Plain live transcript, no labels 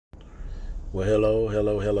Well, hello,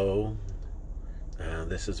 hello, hello.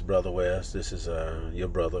 This is Brother West. This is your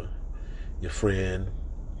brother, your friend,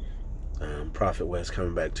 Prophet West,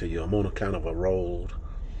 coming back to you. I'm on a kind of a roll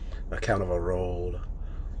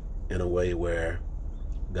in a way where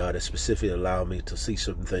God has specifically allowed me to see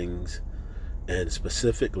certain things and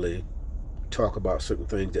specifically talk about certain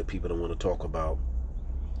things that people don't want to talk about.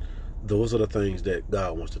 Those are the things that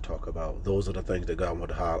God wants to talk about. Those are the things that God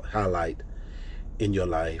wants to highlight in your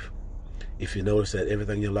life. If you notice that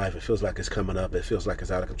everything in your life, it feels like it's coming up, it feels like it's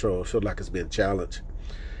out of control, it feels like it's being challenged,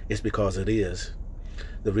 it's because it is.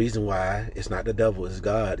 The reason why, it's not the devil, it's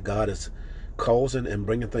God. God is causing and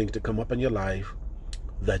bringing things to come up in your life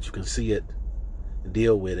that you can see it,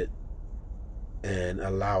 deal with it, and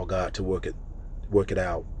allow God to work it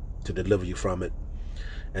out, to deliver you from it.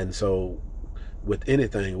 And so with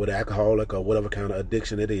anything, with alcoholic or whatever kind of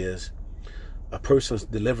addiction it is, a person's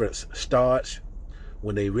deliverance starts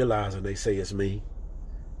when they realize and they say, it's me.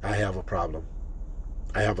 I have a problem.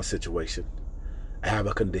 I have a situation. I have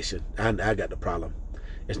a condition. I got the problem.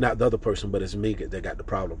 It's not the other person, but it's me that got the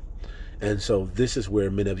problem. And so this is where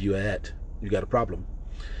many of you are at. You got a problem.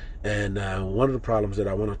 And one of the problems that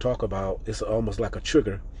I want to talk about is almost like a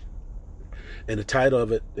trigger. And the title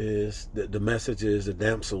of it is, the message is the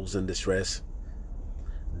damsels in distress.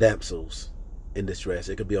 Damsels in distress.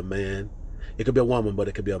 It could be a man. It could be a woman, but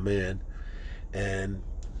it could be a man. And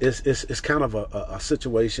it's kind of a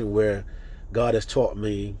situation where God has taught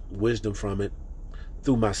me wisdom from it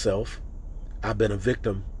through myself. I've been a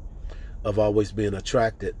victim of always being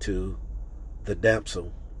attracted to the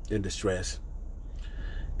damsel in distress.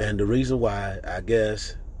 And the reason why, I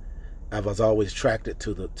guess, I was always attracted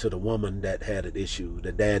to the woman that had an issue,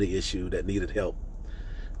 the daddy issue, that needed help,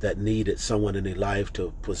 that needed someone in their life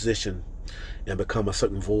to position and become a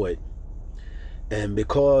certain void. And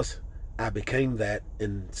because I became that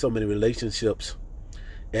in so many relationships,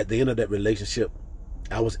 at the end of that relationship,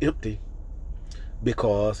 I was empty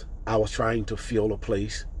because I was trying to fill a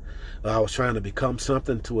place. I was trying to become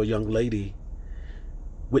something to a young lady,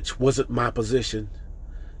 which wasn't my position.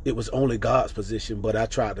 It was only God's position, but I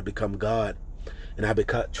tried to become God, and I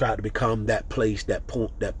tried to become that place, that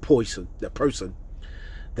person,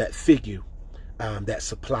 that figure, that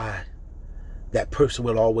supply. That person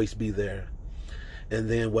will always be there. And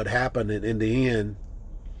then what happened in the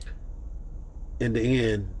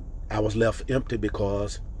end, I was left empty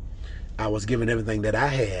because I was given everything that I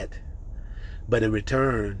had, but in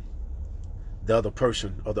return, the other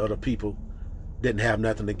person or the other people didn't have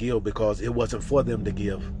nothing to give because it wasn't for them to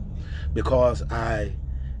give. Because I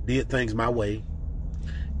did things my way,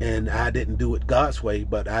 and I didn't do it God's way,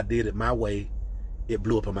 but I did it my way, it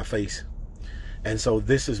blew up in my face. And so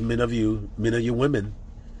this is many of you women,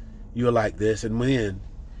 you're like this, and men,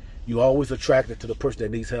 you're always attracted to the person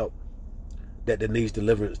that needs help, that needs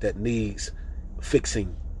deliverance, that needs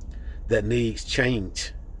fixing, that needs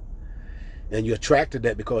change. And you're attracted to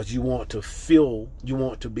that because you want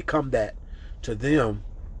to become that to them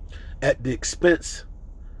at the expense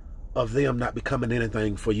of them not becoming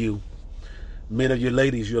anything for you. Many of you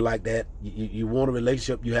ladies, you're like that. You want a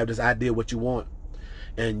relationship, you have this idea what you want,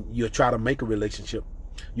 and you try to make a relationship.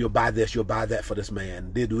 You'll buy this, you'll buy that for this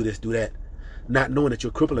man. They'll do this, do that. Not knowing that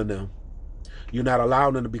you're crippling them. You're not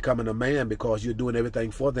allowing them to become a man because you're doing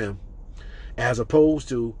everything for them. As opposed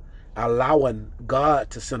to allowing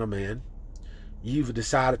God to send a man, you've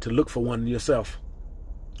decided to look for one yourself.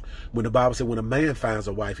 When the Bible said when a man finds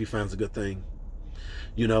a wife, he finds a good thing.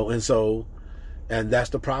 You know, and that's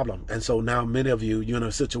the problem. And so now many of you, you're in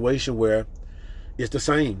a situation where it's the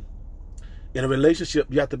same. In a relationship,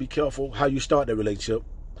 you have to be careful how you start that relationship,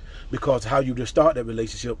 because how you just start that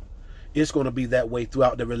relationship, it's going to be that way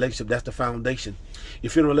throughout the relationship. That's the foundation.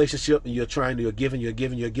 If you're in a relationship and you're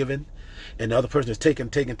giving, and the other person is taking,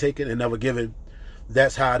 and never giving,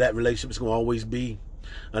 that's how that relationship is going to always be,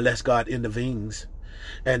 unless God intervenes.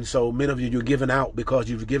 And so many of you, you're giving out because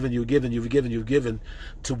you've given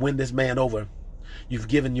to win this man over. You've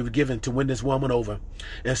given to win this woman over.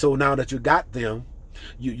 And so now that you got them,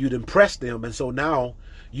 you'd impress them, and so now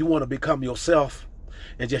you want to become yourself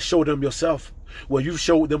and just show them yourself. Well, you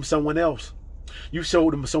showed them someone else. You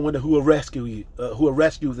showed them someone who will rescue you, who will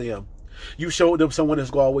rescue them. You showed them someone that's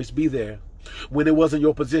going to always be there when it wasn't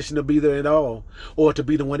your position to be there at all, or to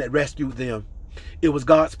be the one that rescued them. It was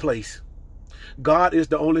God's place. God is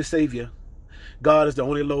the only Savior. God is the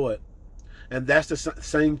only Lord. And that's the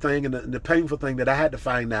same thing, and the painful thing that I had to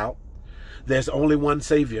find out. There's only one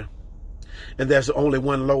Savior, and there's only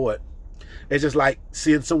one Lord. It's just like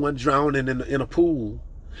seeing someone drowning in a pool,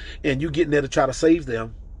 and you getting there to try to save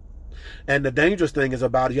them. And the dangerous thing is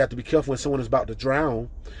about it, you have to be careful when someone is about to drown.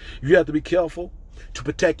 You have to be careful to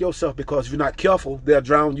protect yourself, because if you're not careful, they'll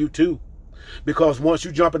drown you too. Because once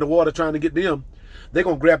you jump in the water trying to get them, they're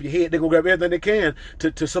going to grab your head. They're going to grab everything they can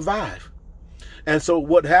to survive. And so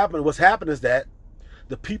what's happening is that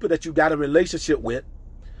the people that you got a relationship with,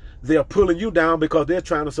 they're pulling you down because they're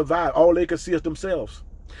trying to survive. All they can see is themselves.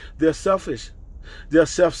 They're selfish. They're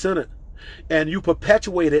self-centered. And you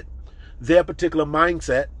perpetuated their particular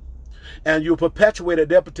mindset, and you perpetuated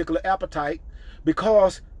their particular appetite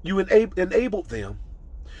because you enabled them.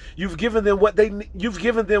 You've given them what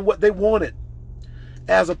they wanted,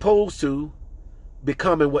 as opposed to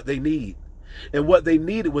becoming what they need. And what they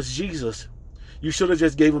needed was Jesus. You should have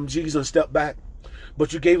just gave them Jesus and stepped back.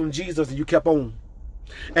 But you gave them Jesus and you kept on.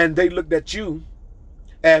 And they looked at you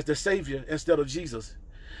as the Savior instead of Jesus.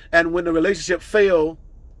 And when the relationship failed,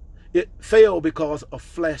 it failed because of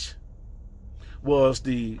flesh.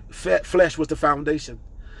 Flesh was the foundation.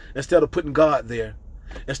 Instead of putting God there,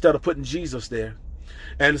 instead of putting Jesus there.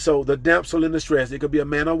 And so the damsel in distress, it could be a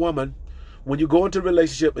man or woman. When you go into a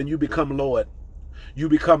relationship and you become Lord, you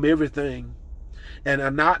become everything, and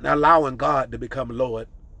are not allowing God to become Lord,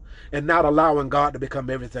 and not allowing God to become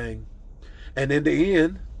everything. And in the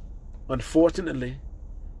end, unfortunately,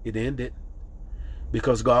 it ended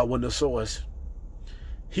because God wasn't the source.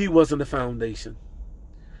 He wasn't the foundation.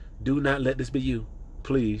 Do not let this be you,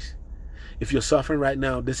 please. If you're suffering right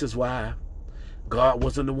now, this is why. God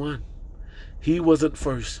wasn't the one. He wasn't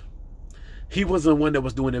first. He wasn't the one that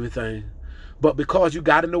was doing everything. But because you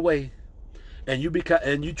got in the way and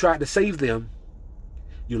you tried to save them,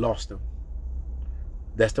 you lost them.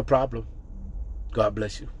 That's the problem. God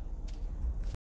bless you.